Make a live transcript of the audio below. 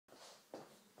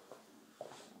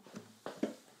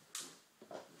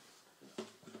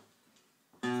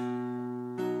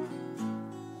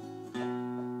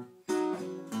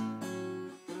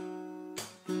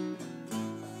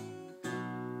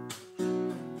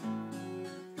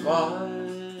Life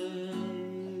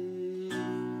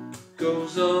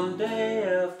goes on day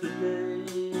after day.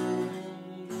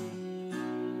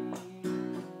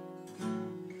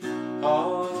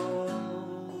 Hearts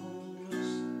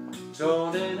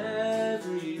torn in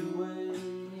every way.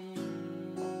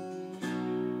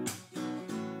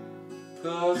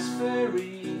 'Cause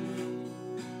ferry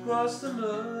cross the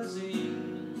Mersey,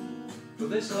 for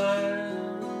this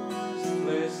land's the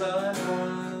place I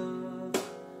have.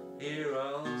 Here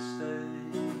I'll stay.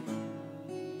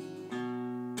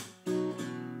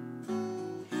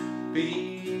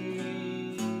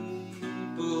 People,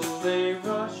 they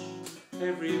rush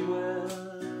everywhere.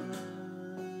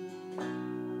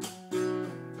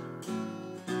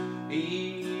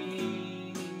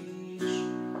 Each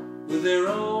with their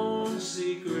own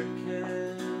secret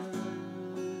cares.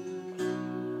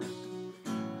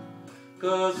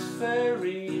 'Cause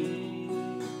ferry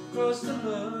cross the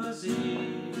Mersey,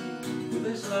 for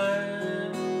this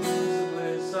land is the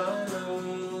place I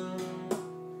love.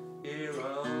 Here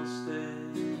I'll stay.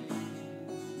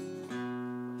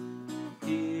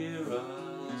 Here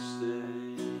I'll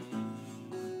stay.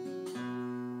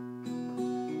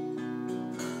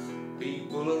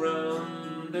 People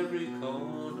around every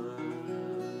corner,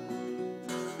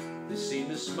 they seem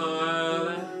to smile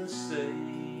and say,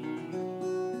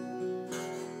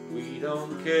 we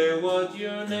don't care what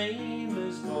your name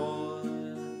is, boy,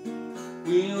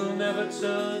 we'll never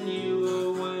turn you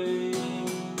away.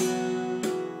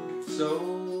 So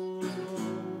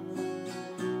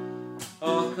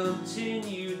I'll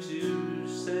continue to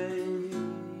say,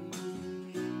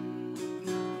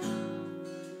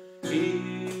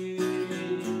 here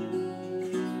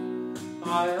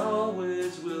I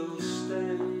always will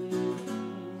stay.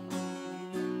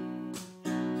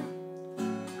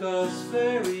 'Cause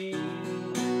ferry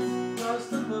cross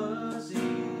the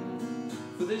Mersey,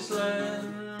 for this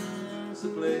land's the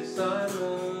place I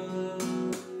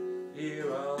love. Here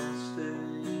I'll stay.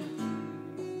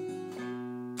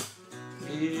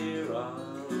 Here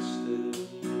I'll stay.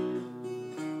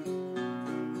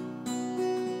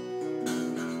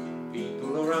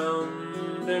 People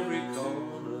around every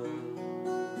corner,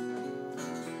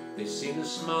 they seem to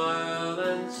smile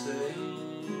and say,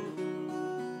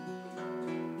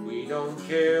 we don't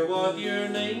care what your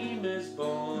name is,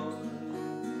 boy,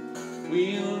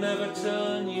 we'll never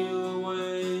turn you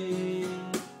away.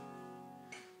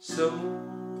 So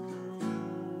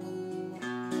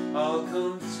I'll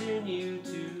continue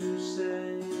to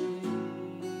say,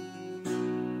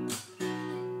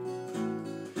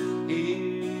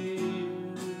 here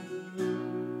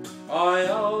I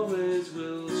always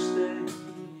will stay.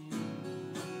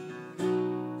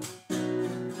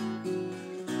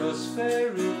 'Cause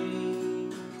ferry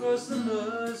cross the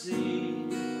Mersey,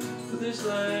 for this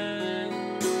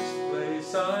land's the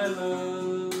place I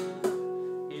love.